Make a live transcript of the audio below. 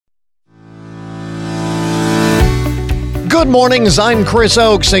Good mornings, I'm Chris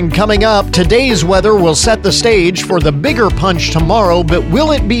Oakes, and coming up, today's weather will set the stage for the bigger punch tomorrow, but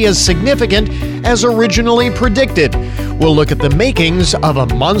will it be as significant as originally predicted? We'll look at the makings of a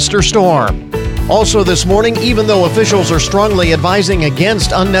monster storm. Also this morning, even though officials are strongly advising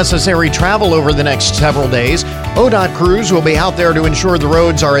against unnecessary travel over the next several days, ODOT crews will be out there to ensure the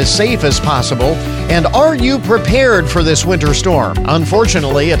roads are as safe as possible. And are you prepared for this winter storm?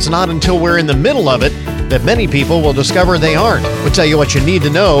 Unfortunately, it's not until we're in the middle of it that many people will discover they aren't. We'll tell you what you need to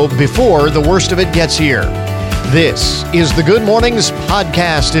know before the worst of it gets here. This is the Good Mornings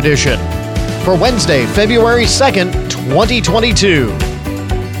Podcast Edition for Wednesday, February 2nd, 2022.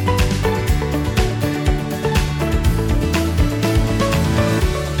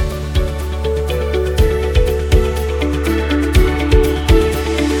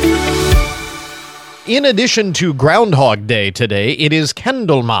 In addition to Groundhog Day today, it is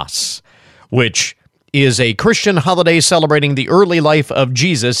Candlemas, which is a Christian holiday celebrating the early life of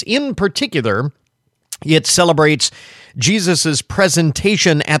Jesus. In particular, it celebrates Jesus'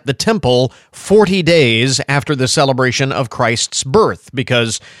 presentation at the temple 40 days after the celebration of Christ's birth,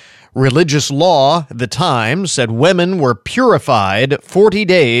 because religious law at the time said women were purified 40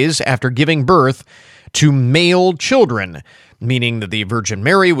 days after giving birth to male children, meaning that the Virgin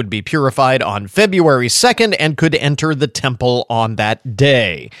Mary would be purified on February 2nd and could enter the temple on that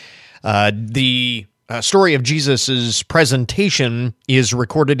day. The story of Jesus' presentation is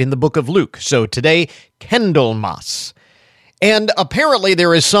recorded in the book of Luke. So today, Candlemas. And apparently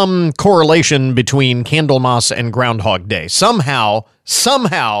there is some correlation between Candlemas and Groundhog Day. Somehow,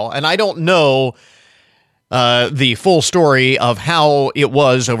 and I don't know the full story of how it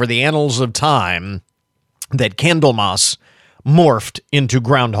was over the annals of time that Candlemas morphed into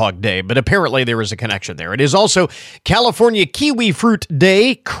Groundhog Day, but apparently there is a connection there. It is also California Kiwi Fruit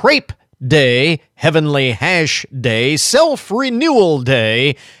Day, Crepe Day, Heavenly Hash Day, Self-Renewal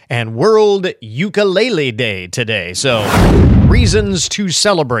Day, and World Ukulele Day today. So, reasons to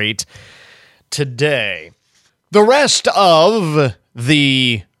celebrate today. The rest of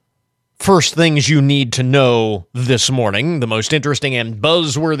the first things you need to know this morning, the most interesting and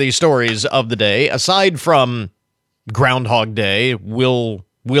buzzworthy stories of the day, aside from Groundhog Day, will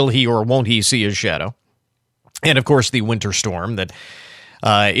he or won't he see his shadow? And of course, the winter storm that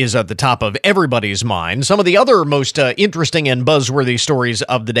is at the top of everybody's mind. Some of the other most interesting and buzzworthy stories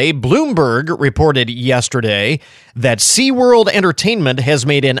of the day. Bloomberg reported yesterday that SeaWorld Entertainment has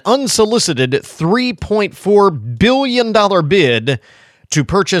made an unsolicited $3.4 billion bid to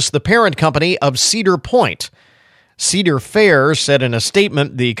purchase the parent company of Cedar Point. Cedar Fair said in a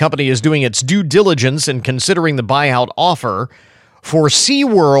statement the company is doing its due diligence in considering the buyout offer. For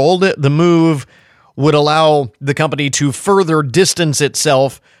SeaWorld, the move would allow the company to further distance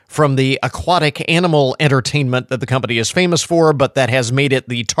itself from the aquatic animal entertainment that the company is famous for, but that has made it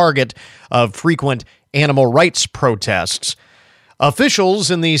the target of frequent animal rights protests.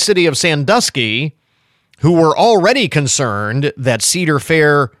 Officials in the city of Sandusky, who were already concerned that Cedar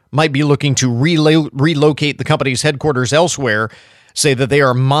Fair might be looking to relocate the company's headquarters elsewhere, say that they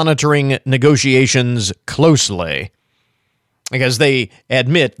are monitoring negotiations closely. Because they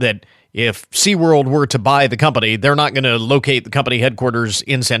admit that if SeaWorld were to buy the company, they're not going to locate the company headquarters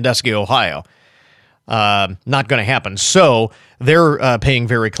in Sandusky, Ohio. Not going to happen. So they're paying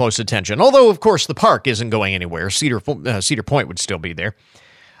very close attention. Although, of course, the park isn't going anywhere. Cedar Point would still be there.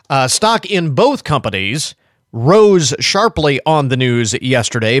 Stock in both companies rose sharply on the news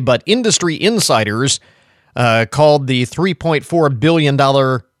yesterday, but industry insiders called the $3.4 billion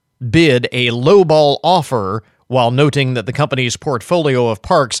bid a lowball offer, while noting that the company's portfolio of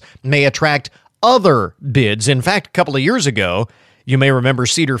parks may attract other bids. In fact, a couple of years ago, you may remember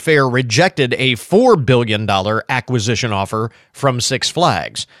Cedar Fair rejected a $4 billion acquisition offer from Six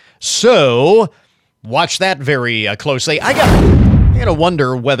Flags. So, watch that very closely. I gotta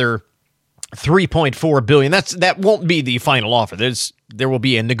wonder whether $3.4 billion, that won't be the final offer. There will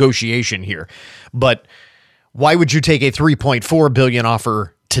be a negotiation here. But why would you take a $3.4 billion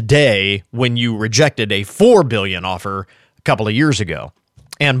offer today when you rejected a $4 billion offer a couple of years ago?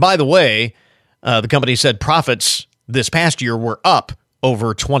 And by the way, the company said profits this past year were up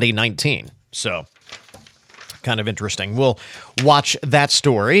over 2019. So, kind of interesting. We'll watch that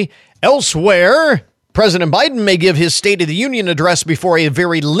story. Elsewhere, President Biden may give his State of the Union address before a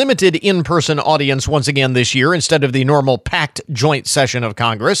very limited in-person audience once again this year instead of the normal packed joint session of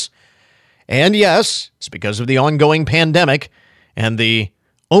Congress. And yes, it's because of the ongoing pandemic and the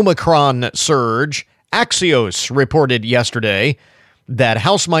Omicron surge. Axios reported yesterday that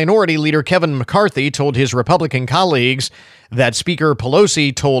House Minority Leader Kevin McCarthy told his Republican colleagues that Speaker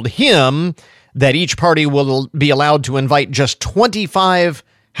Pelosi told him that each party will be allowed to invite just 25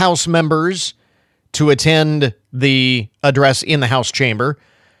 House members to attend the address in the House chamber.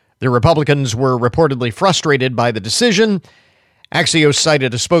 The Republicans were reportedly frustrated by the decision. Axios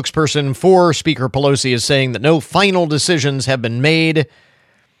cited a spokesperson for Speaker Pelosi as saying that no final decisions have been made.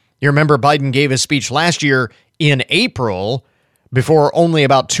 You remember Biden gave his speech last year in April before only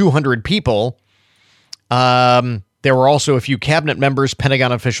about 200 people. There were also a few cabinet members,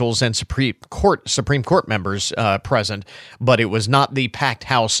 Pentagon officials, and Supreme Court members present, but it was not the packed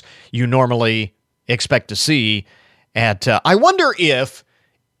house you normally expect to see at. I wonder if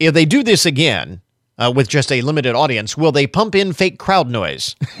they do this again with just a limited audience, will they pump in fake crowd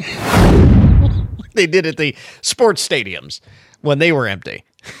noise? They did at the sports stadiums when they were empty.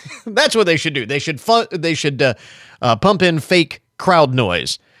 That's what they should do. They should pump in fake crowd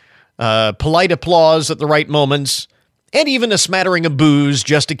noise, polite applause at the right moments, and even a smattering of booze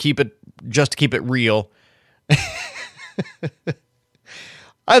just to keep it real.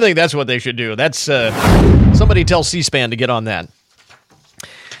 I think that's what they should do. That's somebody tell C-SPAN to get on that.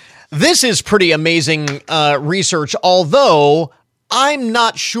 This is pretty amazing research, although I'm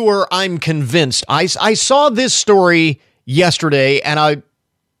not sure I'm convinced. I saw this story yesterday, and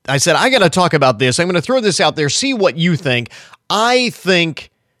I said, I got to talk about this. I'm going to throw this out there, see what you think. I'll say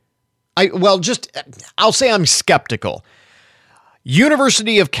I'm skeptical.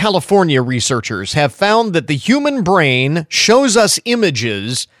 University of California researchers have found that the human brain shows us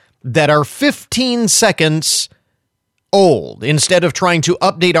images that are 15 seconds old instead of trying to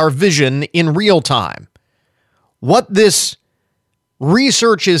update our vision in real time. What this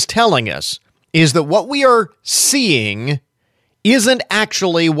research is telling us is that what we are seeing isn't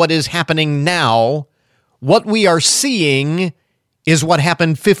actually what is happening now. What we are seeing is what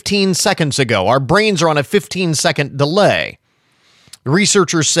happened 15 seconds ago. Our brains are on a 15-second delay.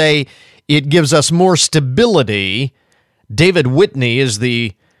 Researchers say it gives us more stability. David Whitney is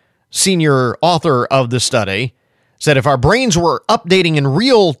the senior author of the study, said if our brains were updating in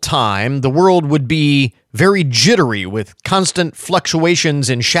real time, the world would be very jittery with constant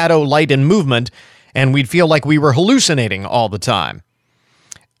fluctuations in shadow, light, and movement, and we'd feel like we were hallucinating all the time.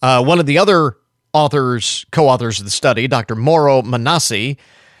 One of the other co-authors of the study, Dr. Mauro Manassi,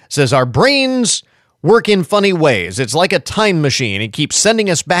 says our brains work in funny ways. It's like a time machine. It keeps sending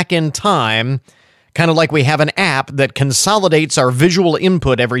us back in time, kind of like we have an app that consolidates our visual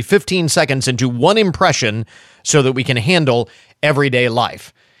input every 15 seconds into one impression so that we can handle everyday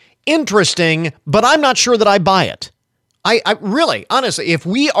life. Interesting, but I'm not sure that I buy it. I really, honestly, if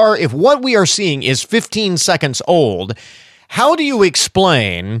what we are seeing is 15 seconds old, how do you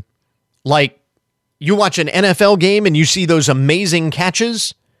explain, like, you watch an NFL game and you see those amazing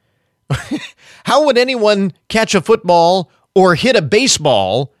catches? How would anyone catch a football or hit a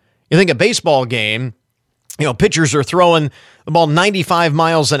baseball? You think a baseball game, pitchers are throwing the ball 95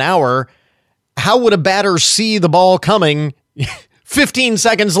 miles an hour. How would a batter see the ball coming 15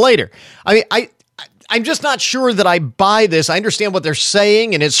 seconds later? I mean, I'm just not sure that I buy this. I understand what they're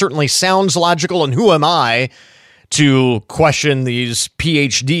saying, and it certainly sounds logical, and who am I to question these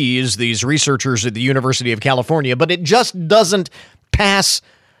PhDs, these researchers at the University of California, but it just doesn't pass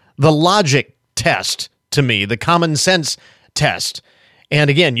the logic test to me, the common sense test. And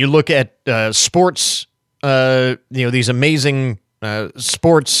again, you look at sports, these amazing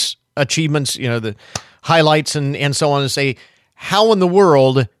sports achievements, the highlights and so on, and say, how in the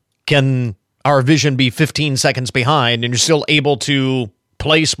world can our vision be 15 seconds behind and you're still able to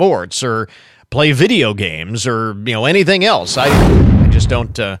play sports or play video games or, anything else? I just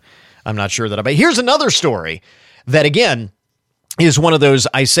don't, I'm not sure that I buy. Here's another story that, again, is one of those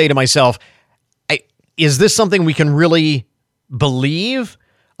I say to myself, is this something we can really believe?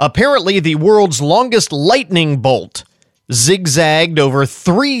 Apparently, the world's longest lightning bolt zigzagged over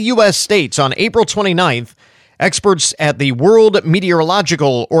 3 U.S. states on April 29th. Experts at the World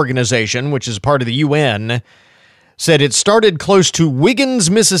Meteorological Organization, which is part of the UN, said it started close to Wiggins,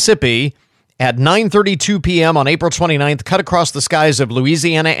 Mississippi at 9:32 p.m. on April 29th, cut across the skies of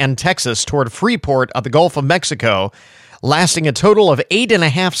Louisiana and Texas toward Freeport of the Gulf of Mexico, lasting a total of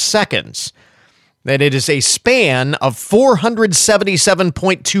 8.5 seconds. That it is a span of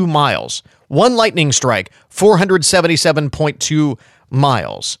 477.2 miles. One lightning strike, 477.2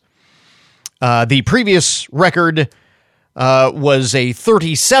 miles. The previous record was a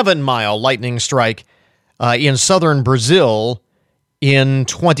 37-mile lightning strike in southern Brazil in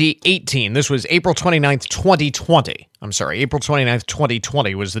 2018. This was April 29th, 2020. I'm sorry, April 29th,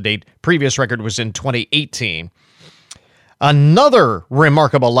 2020 was the date. Previous record was in 2018. Another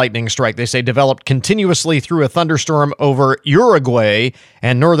remarkable lightning strike, they say, developed continuously through a thunderstorm over Uruguay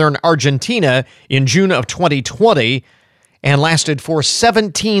and northern Argentina in June of 2020 and lasted for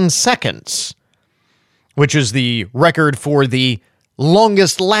 17 seconds, which is the record for the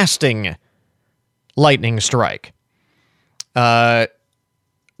longest lasting lightning strike. World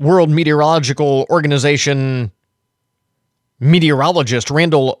Meteorological Organization meteorologist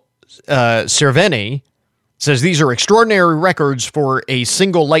Randall Cerveni says these are extraordinary records for a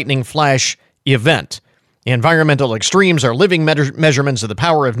single lightning flash event. Environmental extremes are living measurements of the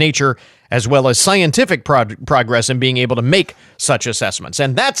power of nature, as well as scientific progress in being able to make such assessments.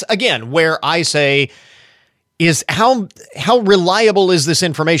 And that's, again, where I say, is how reliable is this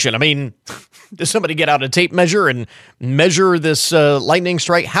information? I mean, does somebody get out a tape measure and measure this lightning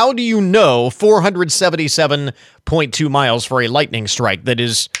strike? How do you know 477.2 miles for a lightning strike that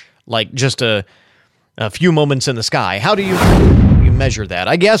is like just a few moments in the sky? How do you measure that?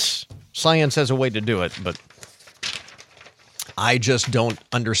 I guess science has a way to do it, but I just don't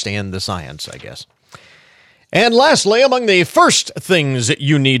understand the science, I guess. And lastly, among the first things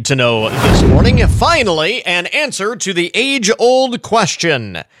you need to know this morning, finally, an answer to the age-old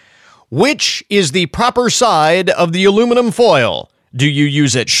question. Which is the proper side of the aluminum foil? Do you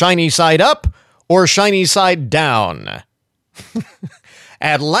use it shiny side up or shiny side down?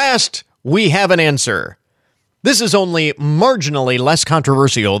 At last, we have an answer. This is only marginally less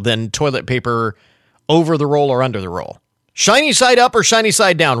controversial than toilet paper over the roll or under the roll. Shiny side up or shiny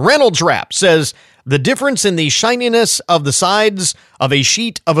side down? Reynolds Wrap says the difference in the shininess of the sides of a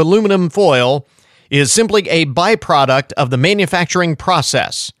sheet of aluminum foil is simply a byproduct of the manufacturing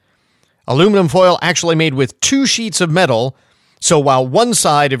process. Aluminum foil actually made with two sheets of metal, so while one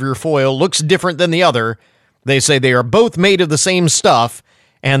side of your foil looks different than the other, they say they are both made of the same stuff,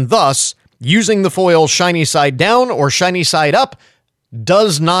 and thus, using the foil shiny side down or shiny side up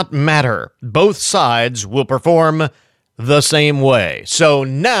does not matter. Both sides will perform the same way. So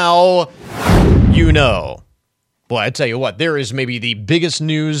now you know. Boy, I tell you what, there is maybe the biggest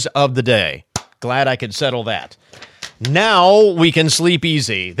news of the day. Glad I could settle that. Now we can sleep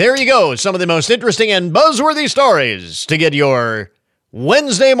easy. There you go. Some of the most interesting and buzzworthy stories to get your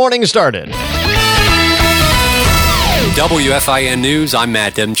Wednesday morning started. WFIN News, I'm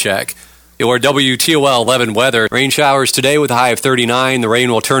Matt Demchek. Your WTOL 11 weather. Rain showers today with a high of 39. The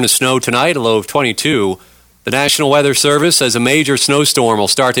rain will turn to snow tonight, a low of 22. The National Weather Service says a major snowstorm will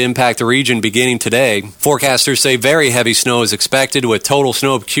start to impact the region beginning today. Forecasters say very heavy snow is expected with total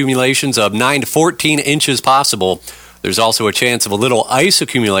snow accumulations of 9 to 14 inches possible. There's also a chance of a little ice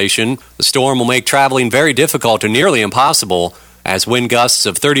accumulation. The storm will make traveling very difficult to nearly impossible, as wind gusts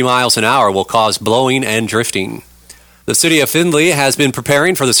of 30 miles an hour will cause blowing and drifting. The city of Findlay has been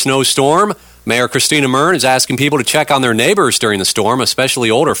preparing for the snowstorm. Mayor Christina Mern is asking people to check on their neighbors during the storm,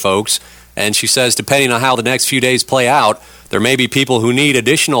 especially older folks. And she says depending on how the next few days play out, there may be people who need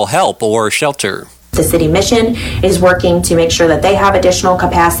additional help or shelter. The city mission is working to make sure that they have additional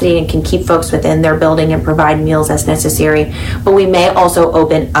capacity and can keep folks within their building and provide meals as necessary. But we may also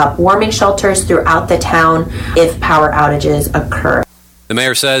open up warming shelters throughout the town if power outages occur. The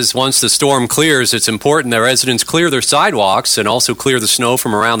mayor says once the storm clears, it's important that residents clear their sidewalks and also clear the snow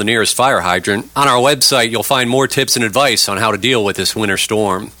from around the nearest fire hydrant. On our website, you'll find more tips and advice on how to deal with this winter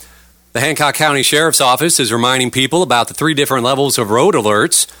storm. The Hancock County Sheriff's Office is reminding people about the 3 different levels of road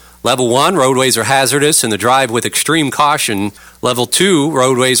alerts. Level 1, roadways are hazardous and the drive with extreme caution. Level 2,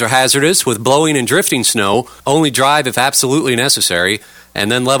 roadways are hazardous with blowing and drifting snow. Only drive if absolutely necessary. And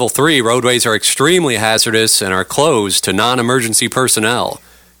then Level 3, roadways are extremely hazardous and are closed to non-emergency personnel.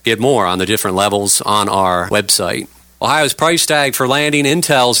 Get more on the different levels on our website. Ohio's price tag for landing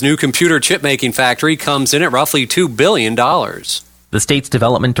Intel's new computer chip-making factory comes in at roughly $2 billion. The state's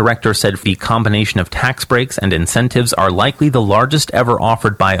development director said the combination of tax breaks and incentives are likely the largest ever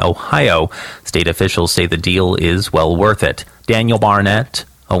offered by Ohio. State officials say the deal is well worth it. Daniel Barnett,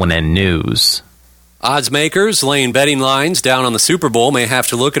 ONN News. Odds makers laying betting lines down on the Super Bowl may have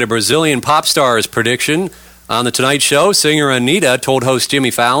to look at a Brazilian pop star's prediction. On The Tonight Show, singer Anitta told host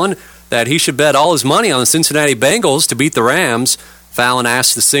Jimmy Fallon that he should bet all his money on the Cincinnati Bengals to beat the Rams. Fallon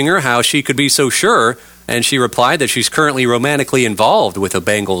asked the singer how she could be so sure, and she replied that she's currently romantically involved with a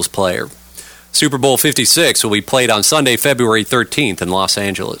Bengals player. Super Bowl 56 will be played on Sunday, February 13th in Los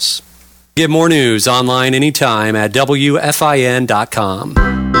Angeles. Get more news online anytime at WFIN.com.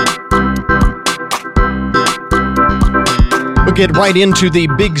 We'll get right into the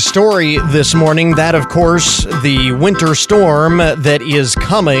big story this morning. That, of course, the winter storm that is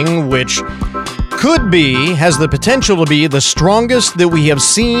coming, which has the potential to be the strongest that we have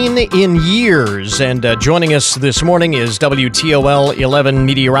seen in years. And joining us this morning is WTOL 11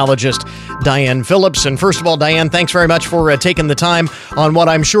 meteorologist Diane Phillips. And first of all, Diane, thanks very much for taking the time on what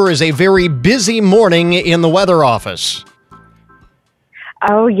I'm sure is a very busy morning in the weather office.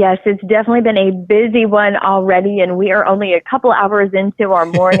 Oh, yes, it's definitely been a busy one already, and we are only a couple hours into our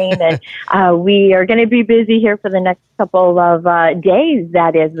morning, and we are going to be busy here for the next couple of days,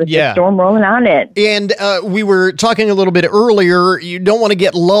 that is, with the storm rolling on it. And we were talking a little bit earlier, you don't want to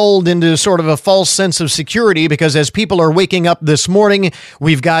get lulled into sort of a false sense of security, because as people are waking up this morning,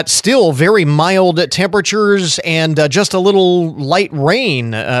 we've got still very mild temperatures and just a little light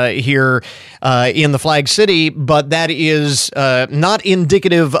rain here in the Flag City, but that is not indicative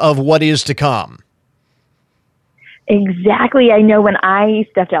of what is to come. Exactly. I know when I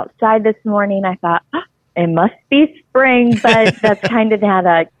stepped outside this morning, I thought, it must be spring, but that's kind of had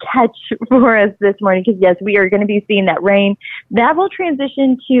a catch for us this morning because, yes, we are going to be seeing that rain. That will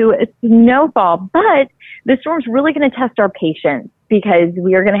transition to snowfall, but the storm's really going to test our patience because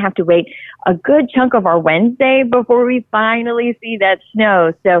we are going to have to wait a good chunk of our Wednesday before we finally see that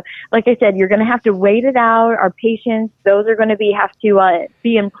snow. So, like I said, you're going to have to wait it out. Our patience, those are going to be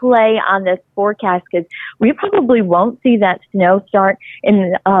in play on this forecast because we probably won't see that snow start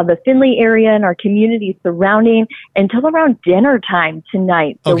in the Findlay area and our community surrounding until around dinner time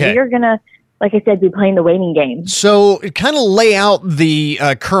tonight. So we are going to, like I said, be playing the waiting game. So kind of lay out the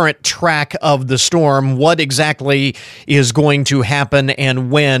current track of the storm, what exactly is going to happen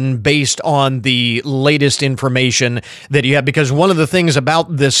and when based on the latest information that you have. Because one of the things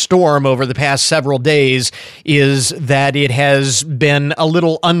about this storm over the past several days is that it has been a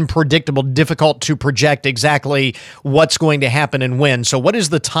little unpredictable, difficult to project exactly what's going to happen and when. So what is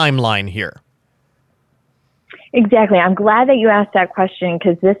the timeline here? Exactly. I'm glad that you asked that question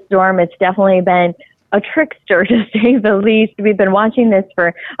because this storm, it's definitely been a trickster, to say the least. We've been watching this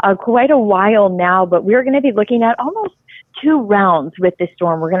for quite a while now, but we're going to be looking at almost 2 rounds with this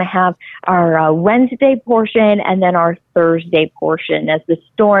storm. We're going to have our Wednesday portion and then our Thursday portion as the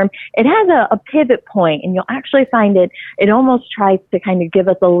storm. It has a pivot point, and you'll actually find it almost tries to kind of give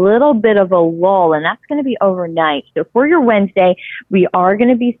us a little bit of a lull, and that's going to be overnight. So for your Wednesday, we are going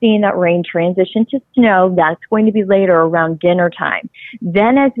to be seeing that rain transition to snow. That's going to be later around dinner time.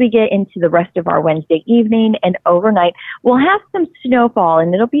 Then as we get into the rest of our Wednesday evening and overnight, we'll have some snowfall,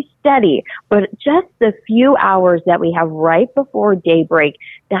 and it'll be steady, but just the few hours that we have right before daybreak,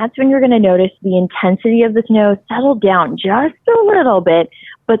 that's when you're going to notice the intensity of the snow settle down just a little bit.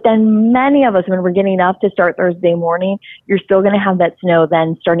 But then many of us, when we're getting up to start Thursday morning, you're still going to have that snow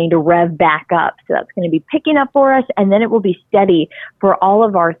then starting to rev back up. So that's going to be picking up for us, and then it will be steady for all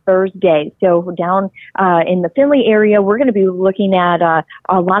of our Thursday. So down in the Findlay area, we're going to be looking at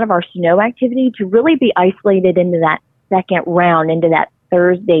a lot of our snow activity to really be isolated into that second round, into that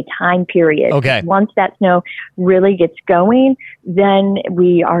Thursday time period. Okay. Once that snow really gets going, then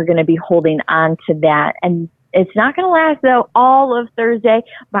we are going to be holding on to that. And it's not going to last, though, all of Thursday.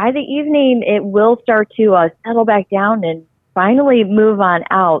 By the evening, it will start to settle back down and finally move on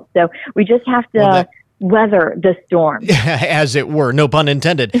out. So we just have to weather the storm, as it were. No pun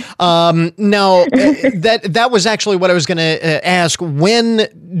intended. Now, that was actually what I was going to ask.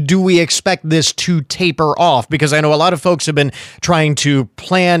 When do we expect this to taper off? Because I know a lot of folks have been trying to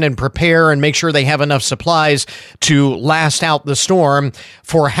plan and prepare and make sure they have enough supplies to last out the storm.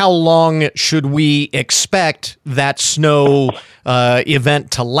 For how long should we expect that snow event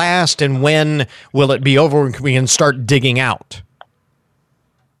to last, and when will it be over and we can start digging out?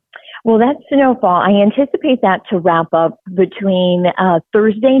 Well, that snowfall, I anticipate that to wrap up between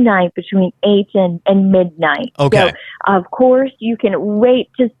Thursday night, between 8 and midnight. Okay. So, of course, you can wait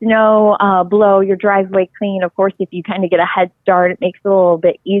to snow blow your driveway clean. Of course, if you kind of get a head start, it makes it a little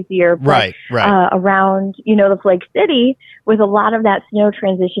bit easier. But, right. Around, the Flag City, with a lot of that snow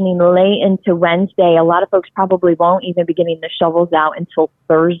transitioning late into Wednesday, a lot of folks probably won't even be getting the shovels out until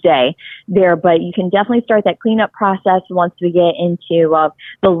Thursday there. But you can definitely start that cleanup process once we get into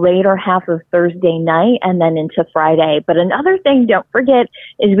the later half of Thursday night and then into Friday. But another thing, don't forget,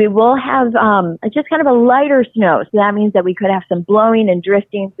 is we will have just kind of a lighter snow. So that means that we could have some blowing and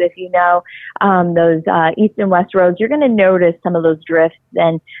drifting. So if you know those east and west roads, you're going to notice some of those drifts.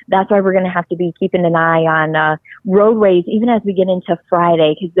 And that's why we're going to have to be keeping an eye on roadways even as we get into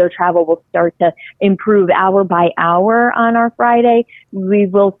Friday, because though travel will start to improve hour by hour on our Friday, we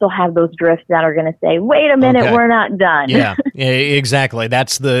will still have those drifts that are going to say, wait a minute, we're not done. Yeah, exactly.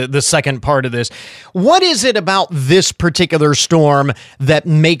 That's the the second part of this. What is it about this particular storm that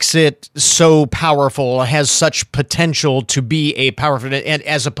makes it so powerful, has such potential to be a powerful, and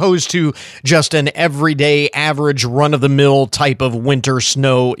as opposed to just an everyday, average, run-of-the-mill type of winter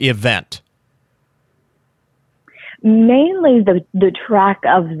snow event? Mainly the track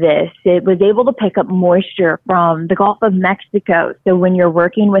of this, it was able to pick up moisture from the Gulf of Mexico. So when you're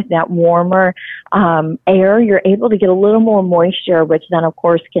working with that warmer air, you're able to get a little more moisture, which then, of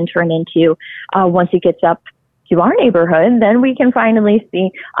course, can turn into, once it gets up to our neighborhood, then we can finally see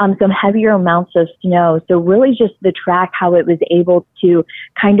some heavier amounts of snow. So really just the track, how it was able to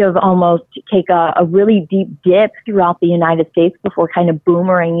kind of almost take a really deep dip throughout the United States before kind of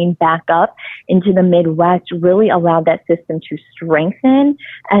boomeranging back up into the Midwest, really allowed that system to strengthen.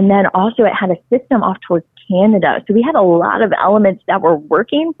 And then also it had a system off towards Canada. So we had a lot of elements that were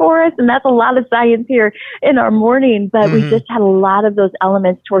working for us, and that's a lot of science here in our morning, but we just had a lot of those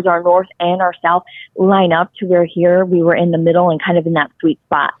elements towards our north and our south line up to where here we were in the middle and kind of in that sweet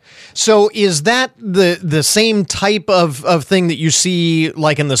spot. So is that the same type of thing that you see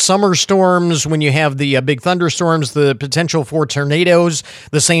like in the summer storms when you have the big thunderstorms, the potential for tornadoes,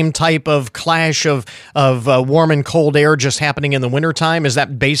 the same type of clash of warm and cold air just happening in the wintertime? Is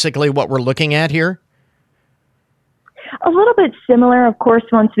that basically what we're looking at here? A little bit similar, of course,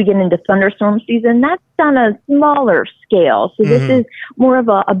 once we get into thunderstorm season. That's on a smaller scale. So this is more of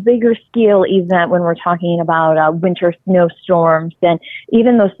a bigger scale event when we're talking about winter snowstorms. And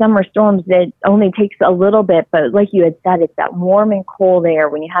even those summer storms, it only takes a little bit. But like you had said, it's that warm and cold air.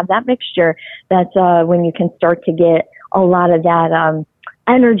 When you have that mixture, that's when you can start to get a lot of that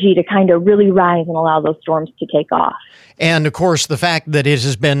energy to kind of really rise and allow those storms to take off. And of course, the fact that it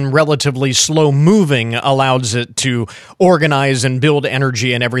has been relatively slow moving allows it to organize and build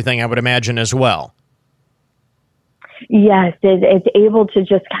energy and everything, I would imagine, as well. Yes, it's able to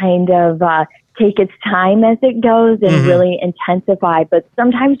just kind of take its time as it goes and really intensify. But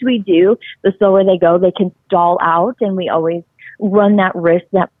sometimes the slower they go, they can stall out, and we always run that risk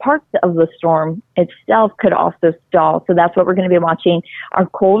that parts of the storm itself could also stall. So that's what we're going to be watching, our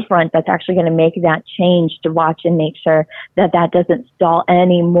cold front that's actually going to make that change, to watch and make sure that doesn't stall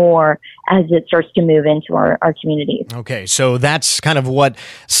anymore as it starts to move into our communities. Okay, so that's kind of what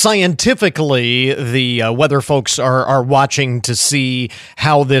scientifically the weather folks are watching to see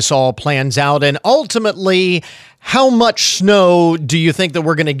how this all plans out. And ultimately, how much snow do you think that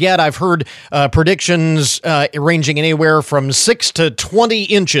we're going to get? I've heard predictions ranging anywhere from 6 to 20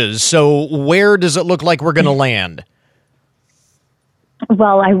 inches. So where does it look like we're going to land?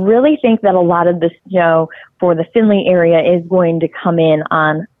 Well, I really think that a lot of the snow for the Findlay area is going to come in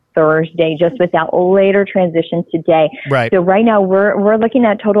on Thursday, just with that later transition today. Right. So right now we're looking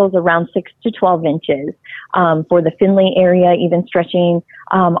at totals around 6 to 12 inches for the Findlay area, even stretching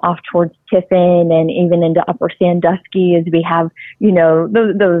off towards Tiffin and even into Upper Sandusky, as we have,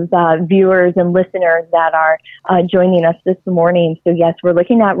 those viewers and listeners that are joining us this morning. So yes, we're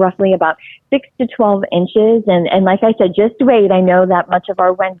looking at roughly about 6 to 12 inches. And like I said, just wait. I know that much of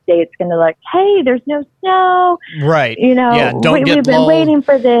our Wednesday, it's going to look, hey, there's no snow. Right. We've been waiting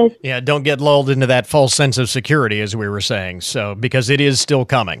for this. Yeah, don't get lulled into that false sense of security, as we were saying. So, because it is still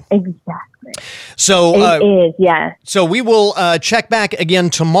coming. Exactly. So it is, yes. So we will check back again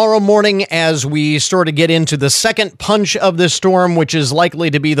tomorrow morning as we sort of get into the second punch of this storm, which is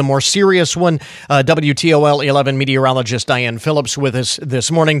likely to be the more serious one. WTOL 11 meteorologist Diane Phillips with us this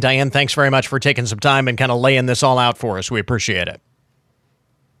morning. Diane, thanks very much for taking some time and kind of laying this all out for us. We appreciate it.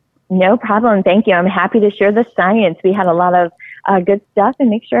 No problem. Thank you. I'm happy to share the science. We had a lot of good stuff, and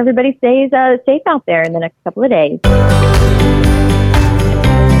make sure everybody stays safe out there in the next couple of days.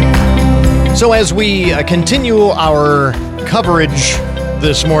 So as we continue our coverage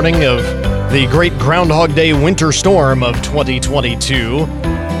this morning of the great Groundhog Day winter storm of 2022,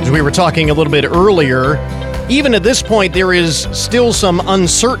 as we were talking a little bit earlier, even at this point, there is still some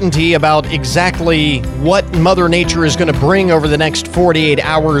uncertainty about exactly what Mother Nature is going to bring over the next 48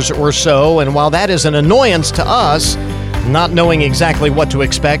 hours or so. And while that is an annoyance to us, not knowing exactly what to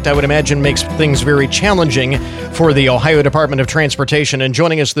expect, I would imagine, makes things very challenging for the Ohio Department of Transportation. And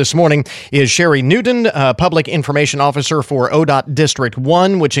joining us this morning is Sherry Newton, Public Information Officer for ODOT District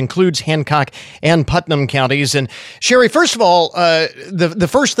 1, which includes Hancock and Putnam counties. And Sherry, first of all, the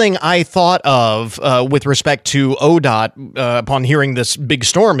first thing I thought of with respect to ODOT upon hearing this big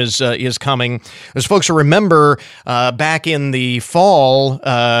storm is coming, as folks will remember, back in the fall,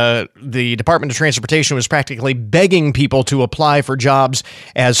 the Department of Transportation was practically begging people people to apply for jobs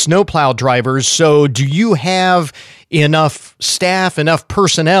as snowplow drivers. So do you have enough staff, enough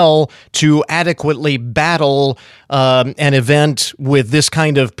personnel to adequately battle an event with this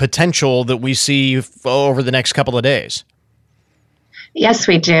kind of potential that we see over the next couple of days? Yes,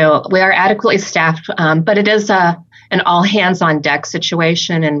 we do. We are adequately staffed, but it is an all-hands-on-deck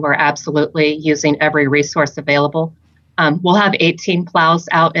situation, and we're absolutely using every resource available. We'll have 18 plows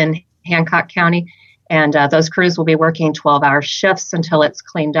out in Hancock County, and those crews will be working 12-hour shifts until it's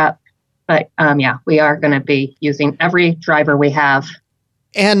cleaned up. But we are going to be using every driver we have.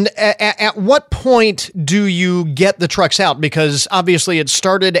 And at what point do you get the trucks out? Because obviously it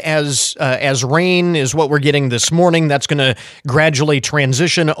started as rain is what we're getting this morning. That's going to gradually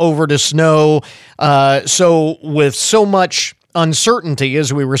transition over to snow. So with so much uncertainty,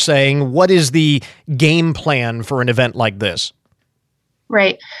 as we were saying, what is the game plan for an event like this?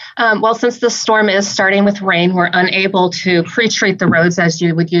 Right. Well, since the storm is starting with rain, we're unable to pre-treat the roads as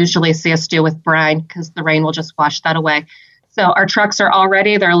you would usually see us do with brine, because the rain will just wash that away. So our trucks are all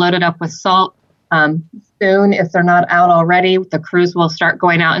ready. They're loaded up with salt. Soon, if they're not out already, the crews will start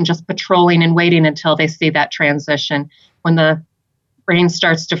going out and just patrolling and waiting until they see that transition. When the rain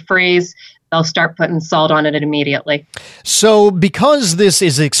starts to freeze, they'll start putting salt on it immediately. So because this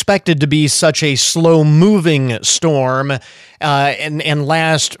is expected to be such a slow-moving storm and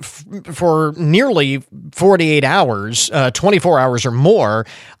last for nearly 48 hours, 24 hours or more,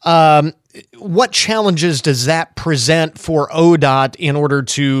 what challenges does that present for ODOT in order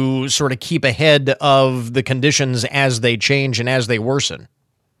to sort of keep ahead of the conditions as they change and as they worsen?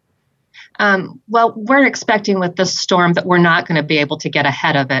 Well, we're expecting with this storm that we're not going to be able to get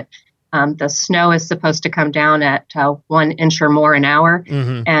ahead of it. The snow is supposed to come down at 1 inch or more an hour.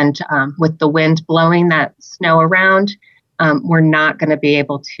 Mm-hmm. And with the wind blowing that snow around, we're not going to be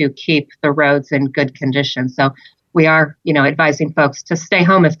able to keep the roads in good condition. So we are, advising folks to stay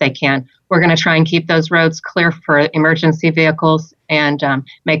home if they can. We're going to try and keep those roads clear for emergency vehicles and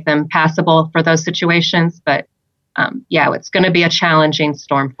make them passable for those situations. But it's going to be a challenging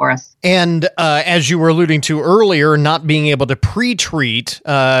storm for us. And as you were alluding to earlier, not being able to pre-treat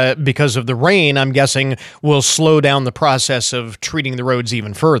because of the rain, I'm guessing will slow down the process of treating the roads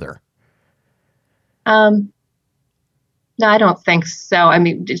even further. No, I don't think so. I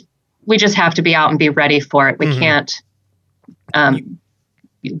mean, we just have to be out and be ready for it. We can't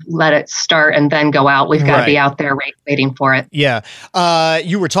let it start and then go out. We've got to be out there waiting for it. Yeah.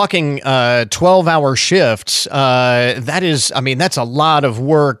 You were talking 12-hour shifts. That's a lot of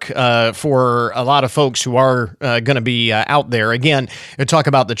work for a lot of folks who are going to be out there. Again, you talk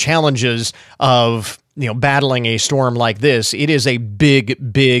about the challenges of battling a storm like this. It is a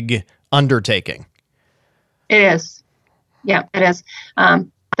big, big undertaking. It is. Yeah, it is.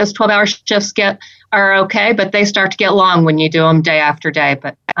 Those 12-hour shifts are okay, but they start to get long when you do them day after day.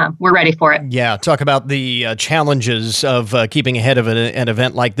 But we're ready for it. Yeah, talk about the challenges of keeping ahead of an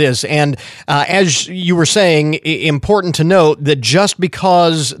event like this. And as you were saying, important to note that just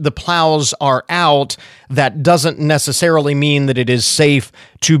because the plows are out, that doesn't necessarily mean that it is safe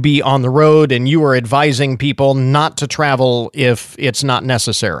to be on the road. And you are advising people not to travel if it's not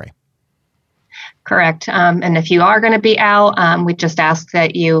necessary. Correct. And if you are going to be out, we just ask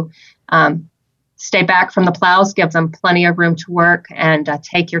that you stay back from the plows, give them plenty of room to work, and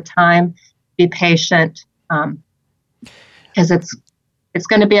take your time, be patient, because it's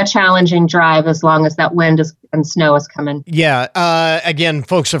going to be a challenging drive as long as that wind and snow is coming. Yeah. Again,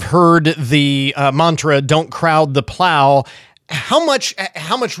 folks have heard the mantra, don't crowd the plow. How much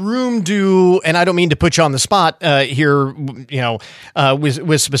room and I don't mean to put you on the spot here,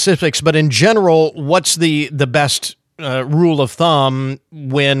 with specifics, but in general, what's the best rule of thumb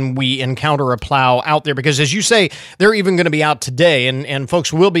when we encounter a plow out there? Because as you say, they're even going to be out today, and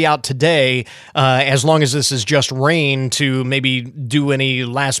folks will be out today as long as this is just rain to maybe do any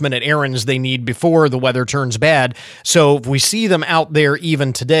last-minute errands they need before the weather turns bad. So if we see them out there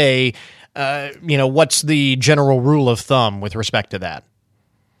even today, what's the general rule of thumb with respect to that?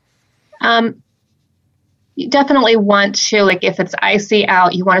 You definitely want to, if it's icy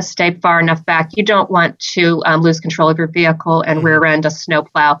out, you want to stay far enough back. You don't want to lose control of your vehicle and rear end a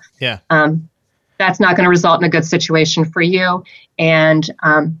snowplow. Yeah. That's not going to result in a good situation for you. And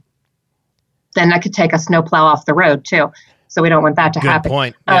then that could take a snowplow off the road too. So we don't want that to happen. Good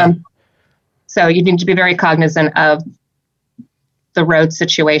point. Yeah. So you need to be very cognizant of the road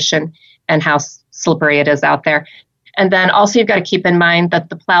situation and how slippery it is out there. And then also you've got to keep in mind that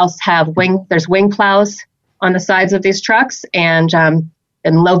the plows there's wing plows on the sides of these trucks, and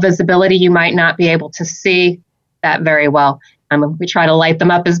in low visibility, you might not be able to see that very well. We try to light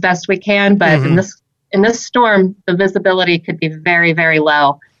them up as best we can, but in this in this storm, the visibility could be very, very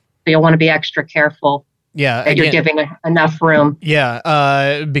low. So you'll want to be extra careful that you're giving enough room.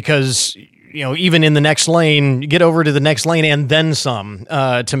 Yeah, because even in the next lane, you get over to the next lane and then some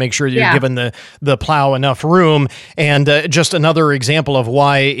to make sure you're giving the plow enough room. And just another example of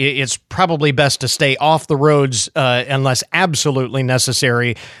why it's probably best to stay off the roads unless absolutely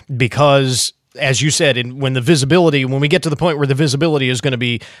necessary, because as you said, when we get to the point where the visibility is going to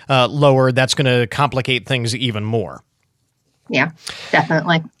be lower, that's going to complicate things even more. Yeah,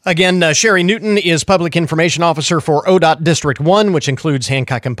 definitely. Again, Sherry Newton is Public Information Officer for ODOT District 1, which includes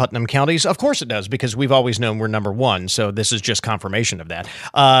Hancock and Putnam counties. Of course it does, because we've always known we're number one, so this is just confirmation of that.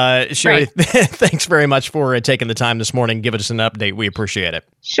 Sherry, thanks very much for taking the time this morning. Give us an update. We appreciate it.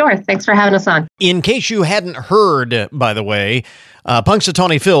 Sure. Thanks for having us on. In case you hadn't heard, by the way,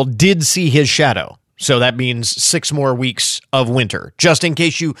 Punxsutawney Phil did see his shadow. So that means 6 more weeks of winter. Just in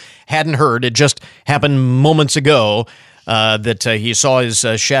case you hadn't heard, it just happened moments ago. That he saw his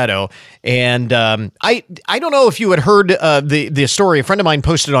shadow. And I don't know if you had heard the story. A friend of mine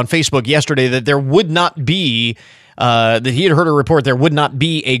posted on Facebook yesterday that there would not be, that he had heard a report there would not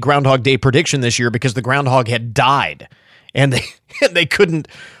be a Groundhog Day prediction this year because the groundhog had died. And they couldn't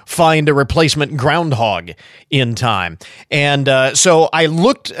find a replacement groundhog in time. And so I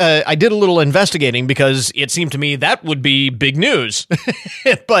did a little investigating because it seemed to me that would be big news.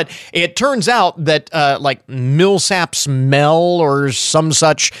 But it turns out that like Millsaps Mell or some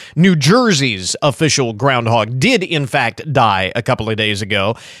such, New Jersey's official groundhog did in fact die a couple of days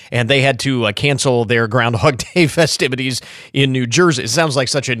ago. And they had to cancel their Groundhog Day festivities in New Jersey. It sounds like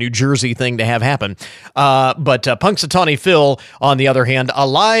such a New Jersey thing to have happen. But Punxsutawney Phil, on the other hand,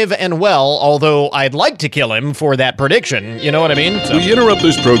 alive and well, although I'd like to kill him for that prediction. You know what I mean? So. We interrupt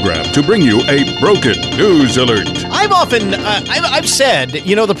this program to bring you a broken news alert. I've said,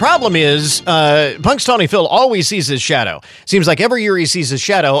 the problem is Punxsutawney Phil always sees his shadow. Seems like every year he sees his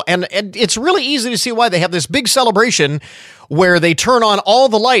shadow, and it's really easy to see why they have this big celebration where they turn on all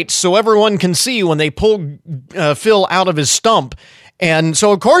the lights so everyone can see when they pull Phil out of his stump. And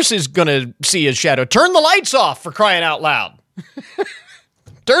so, of course, he's going to see his shadow. Turn the lights off, for crying out loud.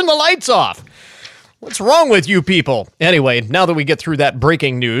 Turn the lights off. What's wrong with you people? Anyway, now that we get through that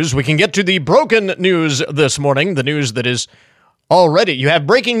breaking news, we can get to the broken news this morning. The news that is already... You have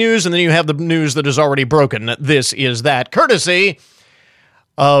breaking news, and then you have the news that is already broken. This is that, courtesy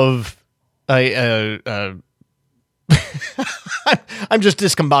of... I'm just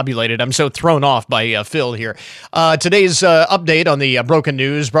discombobulated. I'm so thrown off by Phil here. Today's update on the broken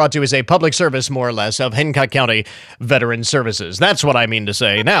news brought to you as a public service, more or less, of Hancock County Veteran Services. That's what I mean to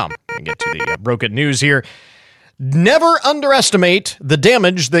say. Now, I get to the broken news here. Never underestimate the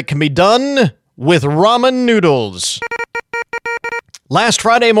damage that can be done with ramen noodles. Last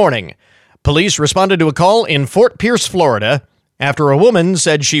Friday morning, police responded to a call in Fort Pierce, Florida, after a woman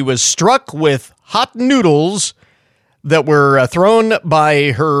said she was struck with hot noodles that were thrown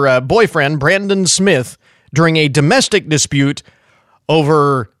by her boyfriend, Brandon Smith, during a domestic dispute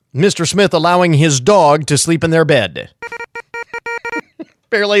over Mr. Smith allowing his dog to sleep in their bed.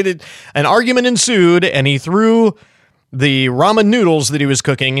 Apparently, an argument ensued, and he threw the ramen noodles that he was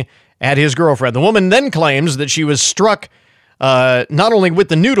cooking at his girlfriend. The woman then claims that she was struck not only with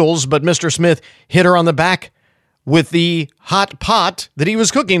the noodles, but Mr. Smith hit her on the back with the hot pot that he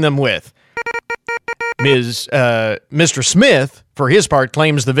was cooking them with. Mr. Smith, for his part,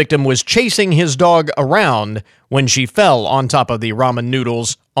 claims the victim was chasing his dog around when she fell on top of the ramen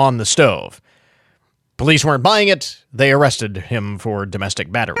noodles on the stove. Police weren't buying it. They arrested him for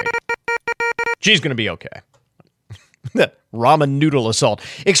domestic battery. She's going to be okay. Ramen noodle assault.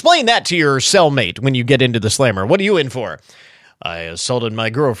 Explain that to your cellmate when you get into the slammer. What are you in for? I assaulted my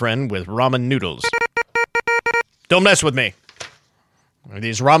girlfriend with ramen noodles. Don't mess with me.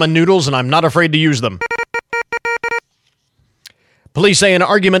 These ramen noodles, and I'm not afraid to use them. Police say an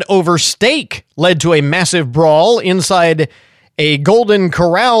argument over steak led to a massive brawl inside a Golden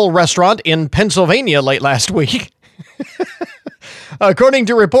Corral restaurant in Pennsylvania late last week. According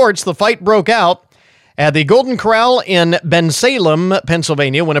to reports, the fight broke out at the Golden Corral in Bensalem,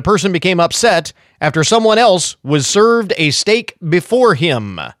 Pennsylvania, when a person became upset after someone else was served a steak before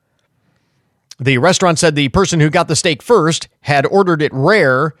him. The restaurant said the person who got the steak first had ordered it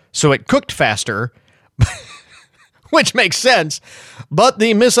rare, so it cooked faster, which makes sense, but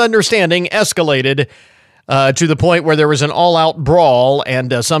the misunderstanding escalated to the point where there was an all-out brawl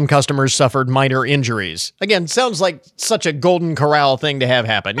and some customers suffered minor injuries. Again, sounds like such a Golden Corral thing to have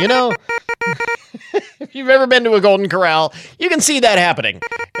happen, you know? If you've ever been to a Golden Corral, you can see that happening.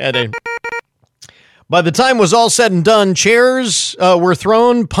 By the time was all said and done, chairs were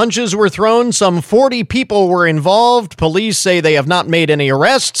thrown, punches were thrown, some 40 people were involved. Police say they have not made any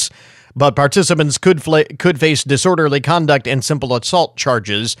arrests, but participants could face disorderly conduct and simple assault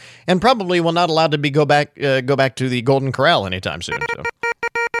charges, and probably will not allowed to go back to the Golden Corral anytime soon. So.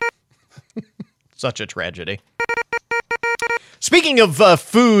 Such a tragedy. Speaking of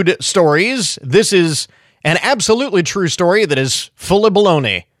food stories, this is an absolutely true story that is full of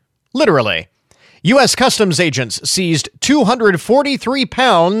baloney. Literally. U.S. Customs agents seized 243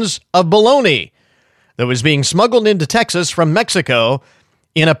 pounds of bologna that was being smuggled into Texas from Mexico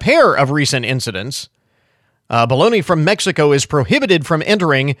in a pair of recent incidents. Bologna from Mexico is prohibited from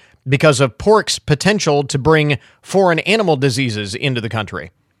entering because of pork's potential to bring foreign animal diseases into the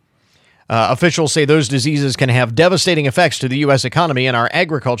country. Officials say those diseases can have devastating effects to the U.S. economy and our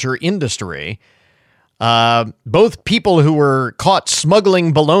agriculture industry. Both people who were caught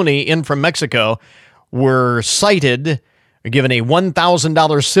smuggling bologna in from Mexico were cited, given a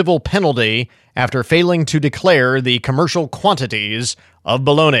 $1,000 civil penalty after failing to declare the commercial quantities of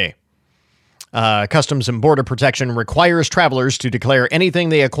bologna. Customs and Border Protection requires travelers to declare anything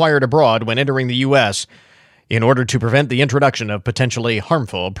they acquired abroad when entering the U.S. in order to prevent the introduction of potentially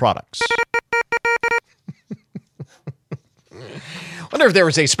harmful products. Wonder if there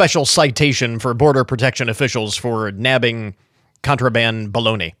was a special citation for Border Protection officials for nabbing contraband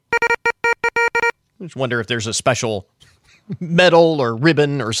bologna. Just wonder if there's a special medal or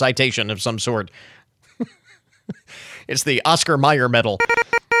ribbon or citation of some sort. It's the Oscar Mayer medal.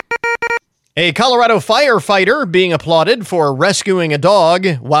 A Colorado firefighter being applauded for rescuing a dog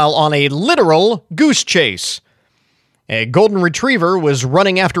while on a literal goose chase. A golden retriever was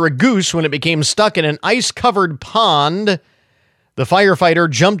running after a goose when it became stuck in an ice-covered pond. The firefighter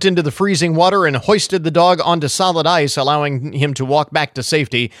jumped into the freezing water and hoisted the dog onto solid ice, allowing him to walk back to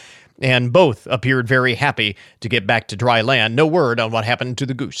safety, and both appeared very happy to get back to dry land. No word on what happened to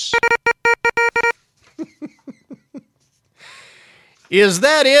the goose. Is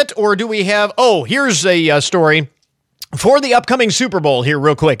that it, or do we have... Oh, here's a story for the upcoming Super Bowl here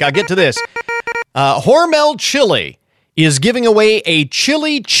real quick. I'll get to this. Hormel Chili is giving away a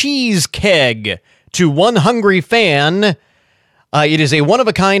chili cheese keg to one hungry fan. It is a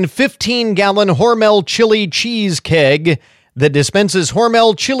one-of-a-kind 15-gallon Hormel chili cheese keg that dispenses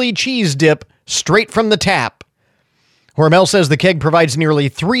Hormel chili cheese dip straight from the tap. Hormel says the keg provides nearly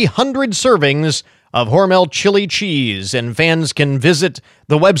 300 servings of Hormel chili cheese, and fans can visit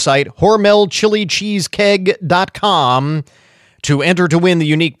the website hormelchilicheesekeg.com to enter to win the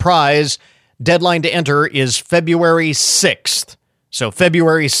unique prize. Deadline to enter is February 6th. So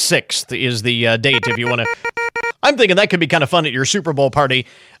February 6th is the date if you want to... I'm thinking that could be kind of fun at your Super Bowl party.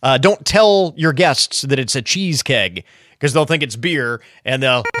 Don't tell your guests that it's a cheese keg, because they'll think it's beer, and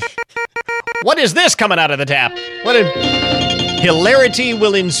they'll... What is this coming out of the tap? Hilarity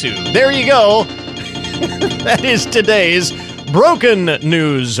will ensue. There you go. That is today's Broken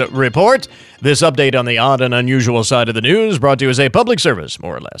News Report. This update on the odd and unusual side of the news brought to you as a public service,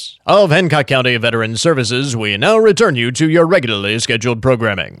 more or less, of Hancock County Veterans Services. We now return you to your regularly scheduled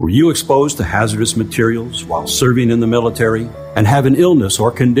programming. Were you exposed to hazardous materials while serving in the military and have an illness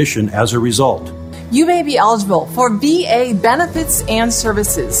or condition as a result? You may be eligible for VA benefits and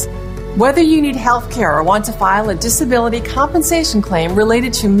services. Whether you need health care or want to file a disability compensation claim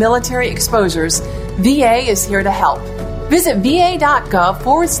related to military exposures, VA is here to help. Visit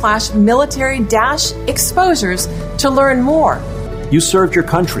va.gov/military-exposures to learn more. You served your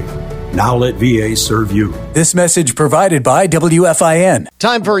country. Now let VA serve you. This message provided by WFIN.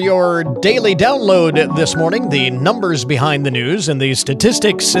 Time for your daily download this morning, the numbers behind the news and the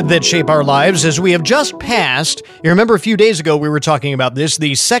statistics that shape our lives as we have just passed. You remember a few days ago we were talking about this,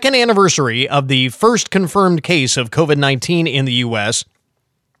 the second anniversary of the first confirmed case of COVID-19 in the U.S.,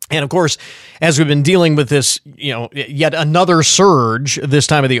 and of course, as we've been dealing with this, yet another surge, this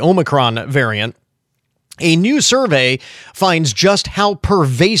time of the Omicron variant, a new survey finds just how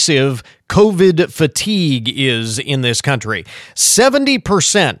pervasive COVID fatigue is in this country.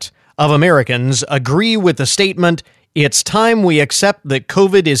 70% of Americans agree with the statement, "It's time we accept that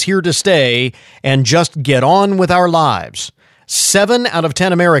COVID is here to stay and just get on with our lives." 7 out of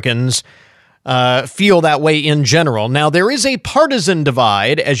 10 Americans feel that way in general. Now, there is a partisan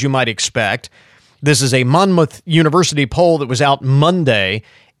divide, as you might expect. This is a Monmouth University poll that was out Monday.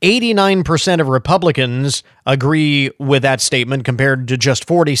 89% of Republicans agree with that statement compared to just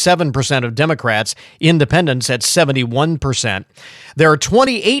 47% of Democrats, independents at 71%. There are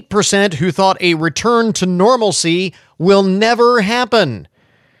 28% who thought a return to normalcy will never happen,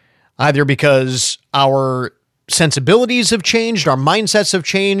 either because our sensibilities have changed, our mindsets have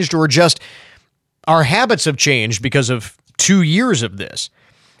changed, or just our habits have changed because of 2 years of this.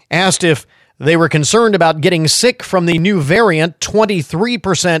 Asked if they were concerned about getting sick from the new variant,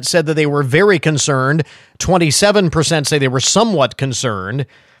 23% said that they were very concerned. 27% say they were somewhat concerned.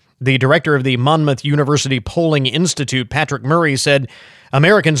 The director of the Monmouth University Polling Institute, Patrick Murray, said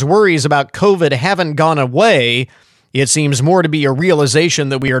Americans' worries about COVID haven't gone away. It seems more to be a realization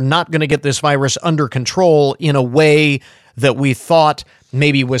that we are not going to get this virus under control in a way that we thought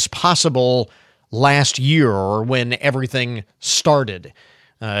maybe was possible last year or when everything started.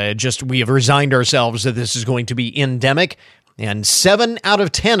 We have resigned ourselves that this is going to be endemic, and 7 out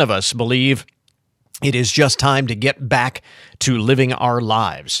of 10 of us believe it is just time to get back to living our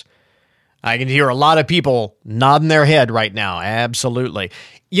lives. I can hear a lot of people nodding their head right now. Absolutely.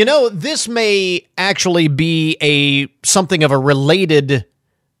 You know, this may actually be something of a related,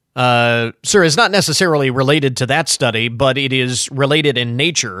 it's not necessarily related to that study, but it is related in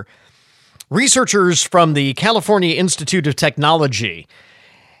nature. Researchers from the California Institute of Technology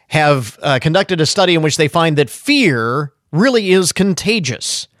have conducted a study in which they find that fear really is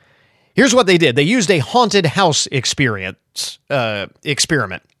contagious. Here's what they did. They used a haunted house experiment.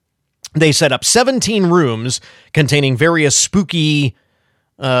 They set up 17 rooms containing various spooky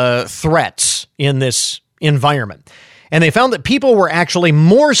threats in this environment. And they found that people were actually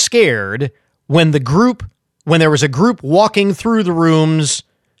more scared when there was a group walking through the rooms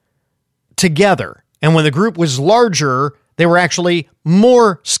together. And when the group was larger, they were actually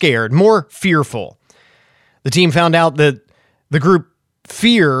more scared, more fearful. The team found out that the group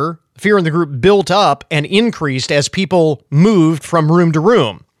fear in the group built up and increased as people moved from room to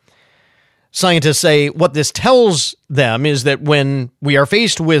room. Scientists say what this tells them is that when we are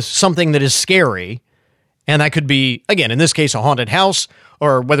faced with something that is scary, and that could be, again, in this case, a haunted house,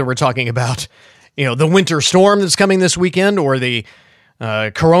 or whether we're talking about, the winter storm that's coming this weekend, or the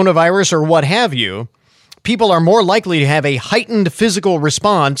coronavirus, or what have you, people are more likely to have a heightened physical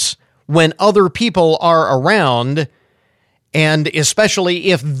response when other people are around, and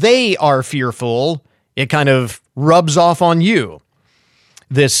especially if they are fearful, it kind of rubs off on you.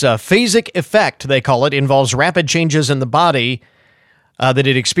 This phasic effect, they call it, involves rapid changes in the body that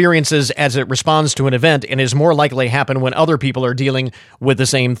it experiences as it responds to an event and is more likely to happen when other people are dealing with the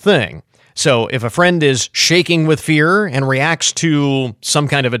same thing. So if a friend is shaking with fear and reacts to some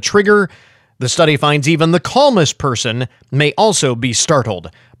kind of a trigger, the study finds even the calmest person may also be startled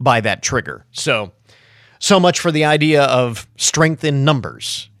by that trigger. So much for the idea of strength in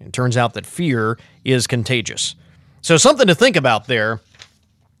numbers. It turns out that fear is contagious. So something to think about there.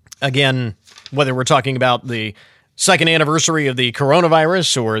 Again, whether we're talking about the second anniversary of the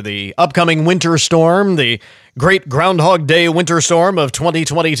coronavirus or the upcoming winter storm, the great Groundhog Day winter storm of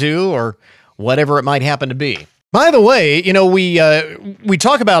 2022, or whatever it might happen to be. By the way, we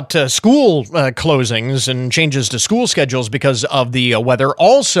talk about school closings and changes to school schedules because of the weather.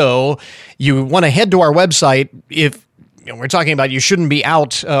 Also, you want to head to our website if we're talking about you shouldn't be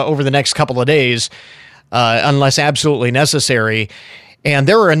out over the next couple of days unless absolutely necessary. And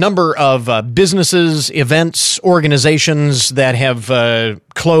there are a number of businesses, events, organizations that have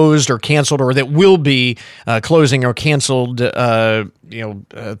closed or canceled, or that will be closing or canceled.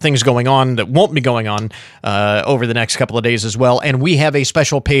 Things going on that won't be going on over the next couple of days as well. And we have a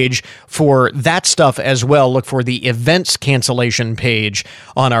special page for that stuff as well. Look for the events cancellation page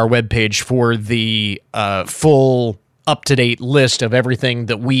on our webpage for the full up-to-date list of everything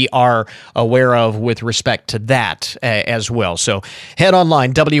that we are aware of with respect to that as well. So head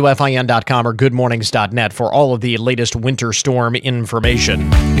online, WFIN.com or goodmornings.net for all of the latest winter storm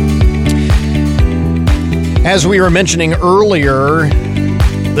information. As we were mentioning earlier,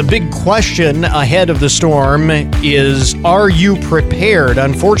 the big question ahead of the storm is, are you prepared?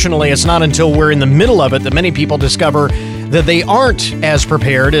 Unfortunately, it's not until we're in the middle of it that many people discover that they aren't as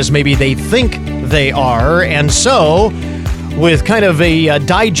prepared as maybe they think they are. And so, with kind of a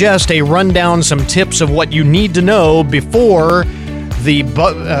digest, a rundown, some tips of what you need to know before the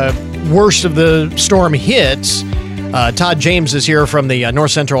worst of the storm hits, Todd James is here from the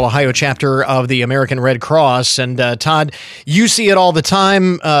North Central Ohio chapter of the American Red Cross. And Todd, you see it all the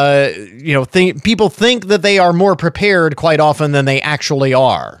time. People think that they are more prepared quite often than they actually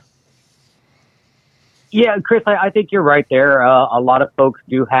are. Yeah, Chris, I think you're right there. A lot of folks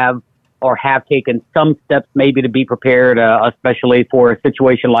do have or have taken some steps maybe to be prepared, especially for a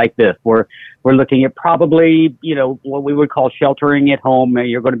situation like this, where we're looking at probably, what we would call sheltering at home.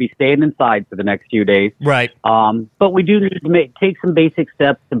 You're going to be staying inside for the next few days. Right. But we do need to take some basic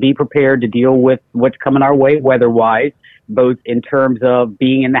steps to be prepared to deal with what's coming our way weather-wise, both in terms of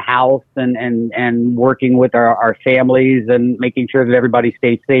being in the house and working with our families and making sure that everybody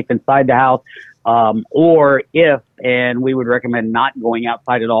stays safe inside the house, or if, and we would recommend not going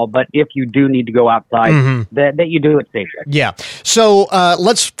outside at all, but if you do need to go outside, that you do it safely. Yeah. So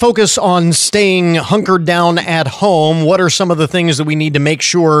let's focus on staying hunkered down at home. What are some of the things that we need to make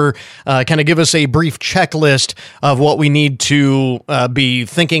sure, kind of give us a brief checklist of what we need to be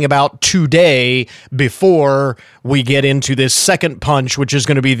thinking about today before we get into this second punch, which is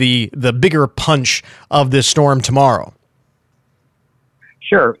going to be the bigger punch of this storm tomorrow?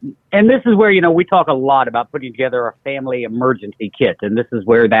 Sure. And this is where, we talk a lot about putting together a family emergency kit. And this is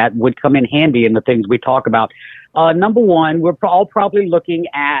where that would come in handy in the things we talk about. Number one, we're all probably looking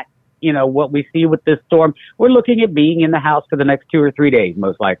at, what we see with this storm. We're looking at being in the house for the next 2 or 3 days,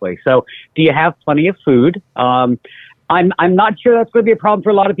 most likely. So do you have plenty of food? I'm not sure that's going to be a problem for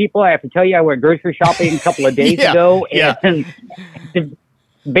a lot of people. I have to tell you, I went grocery shopping a couple of days ago. And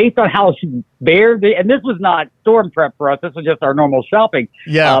based on how bare, and this was not storm prep for us, this was just our normal shopping.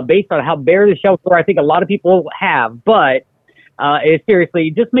 Based on how bare the shelves were, I think a lot of people have. But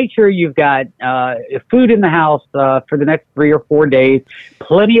seriously, just make sure you've got food in the house for the next 3 or 4 days.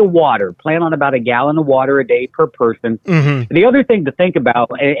 Plenty of water. Plan on about a gallon of water a day per person. The other thing to think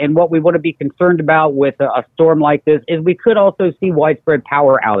about, and what we want to be concerned about with a storm like this, is we could also see widespread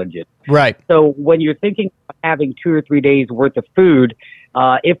power outages. Right. So when you're thinking of having 2 or 3 days worth of food,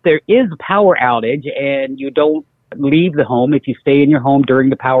 if there is a power outage and you don't leave the home, if you stay in your home during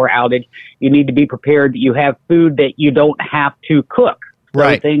the power outage, you need to be prepared that you have food that you don't have to cook.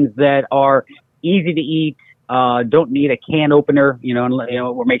 Right. So things that are easy to eat, don't need a can opener,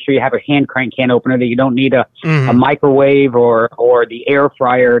 or make sure you have a hand crank can opener, that you don't need a microwave or the air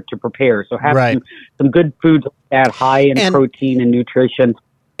fryer to prepare. So have some good foods that high in protein and nutrition.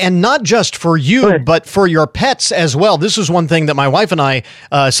 And not just for you, but for your pets as well. This is one thing that my wife and I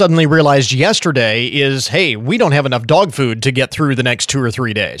suddenly realized yesterday is, hey, we don't have enough dog food to get through the next 2 or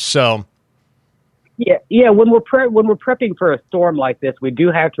 3 days. So, yeah. When we're prepping for a storm like this, we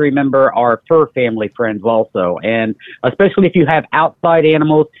do have to remember our fur family friends also, and especially if you have outside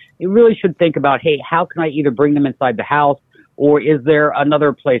animals, you really should think about, hey, how can I either bring them inside the house? Or is there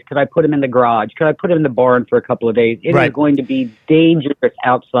another place? Could I put them in the garage? Could I put them in the barn for a couple of days? It is going to be dangerous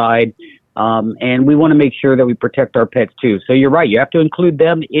outside, and we want to make sure that we protect our pets too. So you're right. You have to include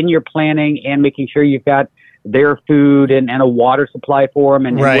them in your planning and making sure you've got their food and a water supply for them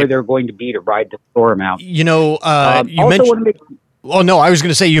and where they're going to be to ride the storm out. You mentioned... Oh no! I was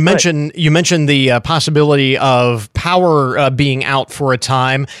going to say you mentioned the possibility of power being out for a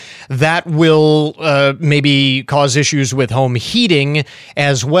time. That will maybe cause issues with home heating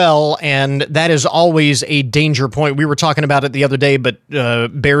as well, and that is always a danger point. We were talking about it the other day, but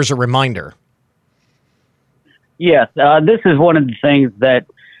bears a reminder. Yes, this is one of the things that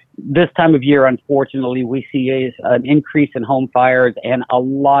this time of year, unfortunately, we see is an increase in home fires, and a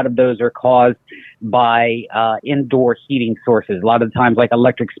lot of those are caused by indoor heating sources. A lot of times, like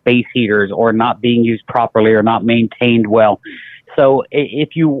electric space heaters, or not being used properly or not maintained well. So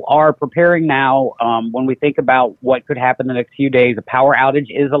if you are preparing now, when we think about what could happen the next few days, a power outage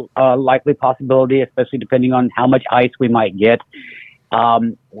is a likely possibility, especially depending on how much ice we might get.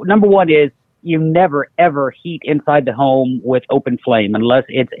 Number one is, you never, ever heat inside the home with open flame unless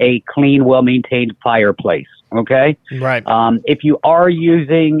it's a clean, well-maintained fireplace, okay? Right. If you are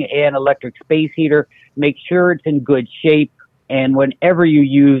using an electric space heater, make sure it's in good shape. And whenever you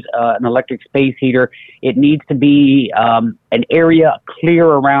use an electric space heater, it needs to be an area clear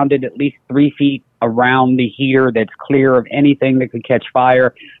around it, at least 3 feet around the heater, that's clear of anything that could catch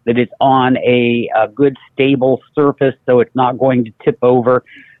fire, that it's on a good, stable surface so it's not going to tip over.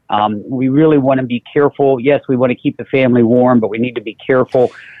 We really want to be careful. Yes, we want to keep the family warm, but we need to be careful.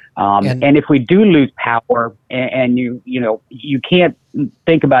 And if we do lose power, and you can't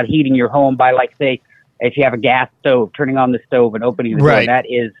think about heating your home by, like, say, if you have a gas stove, turning on the stove and opening the door, that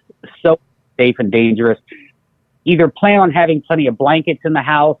is so safe and dangerous. Either plan on having plenty of blankets in the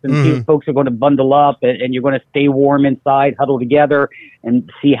house, and folks are going to bundle up, and you're going to stay warm inside, huddle together, and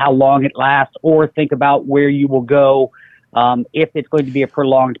see how long it lasts, or think about where you will go. If it's going to be a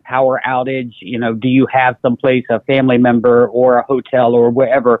prolonged power outage, do you have someplace, a family member or a hotel or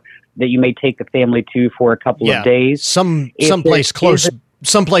wherever, that you may take the family to for a couple of days?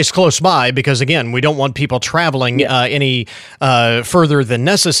 Someplace close by, because again, we don't want people traveling any further than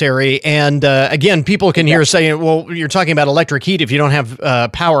necessary. And again, people can hear saying, well, you're talking about electric heat. If you don't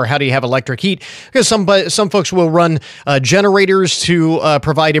have power, how do you have electric heat? Because some folks will run generators to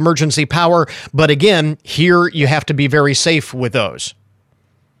provide emergency power. But again, here you have to be very safe with those.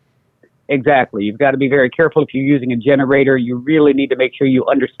 Exactly. You've got to be very careful if you're using a generator. You really need to make sure you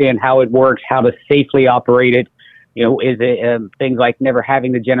understand how it works, how to safely operate it. Is it things like never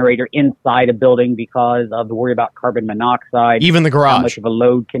having the generator inside a building because of the worry about carbon monoxide? Even the garage. How much of a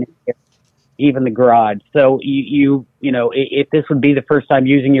load can it get? Even the garage. So if this would be the first time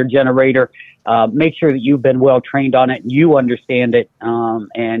using your generator, make sure that you've been well trained on it, you understand it,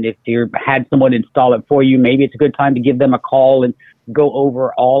 and if you had someone install it for you, maybe it's a good time to give them a call and go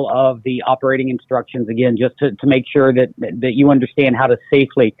over all of the operating instructions again, just to make sure that you understand how to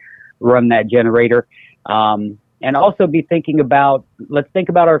safely run that generator. And also be thinking about, let's think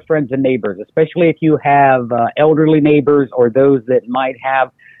about our friends and neighbors, especially if you have elderly neighbors or those that might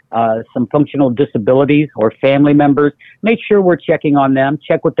have some functional disabilities or family members. Make sure we're checking on them.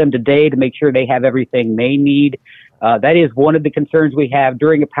 Check with them today to make sure they have everything they need. That is one of the concerns we have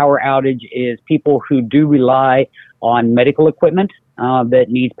during a power outage is people who do rely on medical equipment that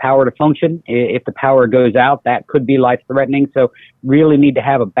needs power to function. If the power goes out, that could be life-threatening. So really need to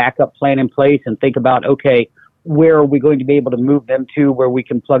have a backup plan in place and think about, okay, where are we going to be able to move them to where we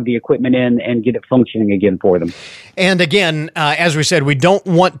can plug the equipment in and get it functioning again for them? And again, as we said, we don't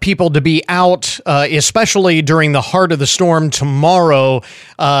want people to be out, especially during the heart of the storm tomorrow,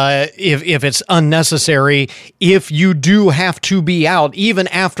 if it's unnecessary. If you do have to be out, even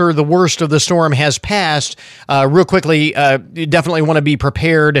after the worst of the storm has passed, real quickly, you definitely want to be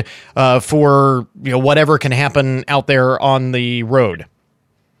prepared for whatever can happen out there on the road.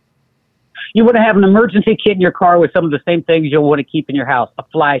 You want to have an emergency kit in your car with some of the same things you'll want to keep in your house. A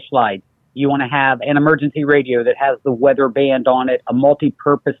flashlight. You want to have an emergency radio that has the weather band on it, a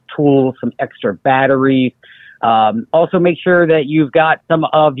multi-purpose tool, some extra batteries. Also make sure that you've got some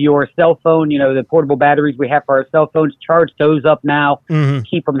of your cell phone, the portable batteries we have for our cell phones. Charge those up now. Mm-hmm.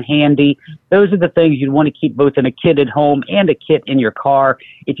 Keep them handy. Those are the things you'd want to keep both in a kit at home and a kit in your car.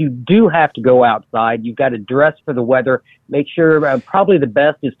 If you do have to go outside, you've got to dress for the weather. Make sure probably the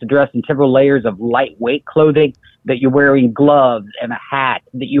best is to dress in several layers of lightweight clothing, that you're wearing gloves and a hat,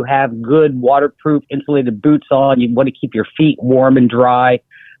 that you have good waterproof insulated boots on. You want to keep your feet warm and dry.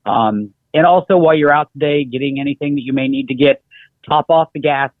 And also while you're out today, getting anything that you may need to get, top off the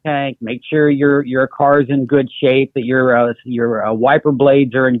gas tank, make sure your car's in good shape, that your wiper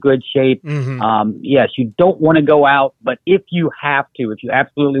blades are in good shape. Mm-hmm. Yes, you don't want to go out, but if you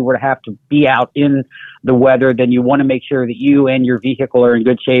absolutely were to have to be out in the weather, then you want to make sure that you and your vehicle are in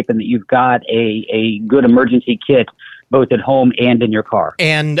good shape and that you've got a good emergency kit both at home and in your car.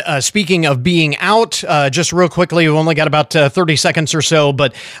 And speaking of being out, just real quickly, we've only got about 30 seconds or so,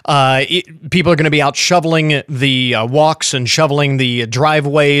 but people are going to be out shoveling the walks and shoveling the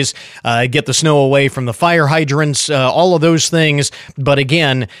driveways, get the snow away from the fire hydrants, all of those things. But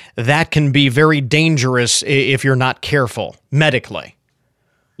again, that can be very dangerous if you're not careful medically.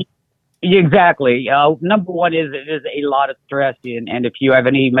 Exactly. Number one is it is a lot of stress, and if you have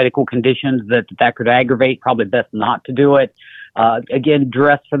any medical conditions that could aggravate, probably best not to do it. Again,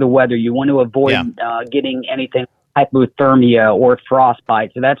 dress for the weather. You want to avoid getting anything hypothermia or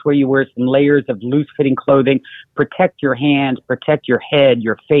frostbite. So that's where you wear some layers of loose-fitting clothing. Protect your hands, protect your head,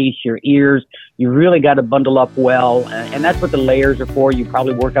 your face, your ears. You really got to bundle up well, and that's what the layers are for. You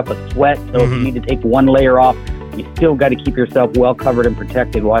probably work up a sweat, so if you need to take one layer off, you still got to keep yourself well covered and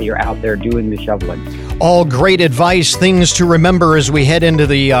protected while you're out there doing the shoveling. All great advice, things to remember as we head into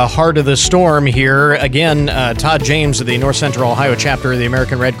the heart of the storm here. Again, Todd James of the North Central Ohio chapter of the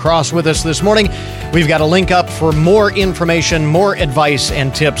American Red Cross with us this morning. We've got a link up for more information, more advice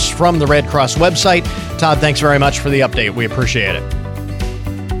and tips from the Red Cross website. Todd, thanks very much for the update. We appreciate it.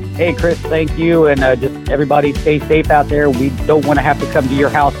 Hey, Chris, thank you. And just everybody stay safe out there. We don't want to have to come to your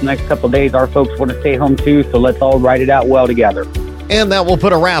house the next couple of days. Our folks want to stay home too, so let's all ride it out well together. And that will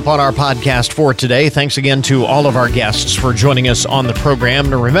put a wrap on our podcast for today. Thanks again to all of our guests for joining us on the program.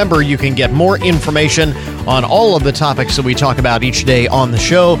 And remember, you can get more information on all of the topics that we talk about each day on the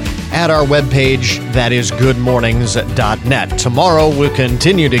show at our webpage, that is goodmornings.net. Tomorrow, we'll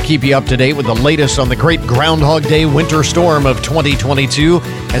continue to keep you up to date with the latest on the great Groundhog Day winter storm of 2022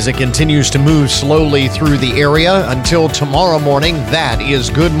 as it continues to move slowly through the area. Until tomorrow morning, that is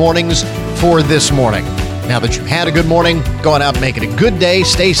Good Mornings for this morning. Now that you've had a good morning, go on out and make it a good day.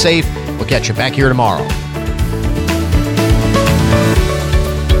 Stay safe. We'll catch you back here tomorrow.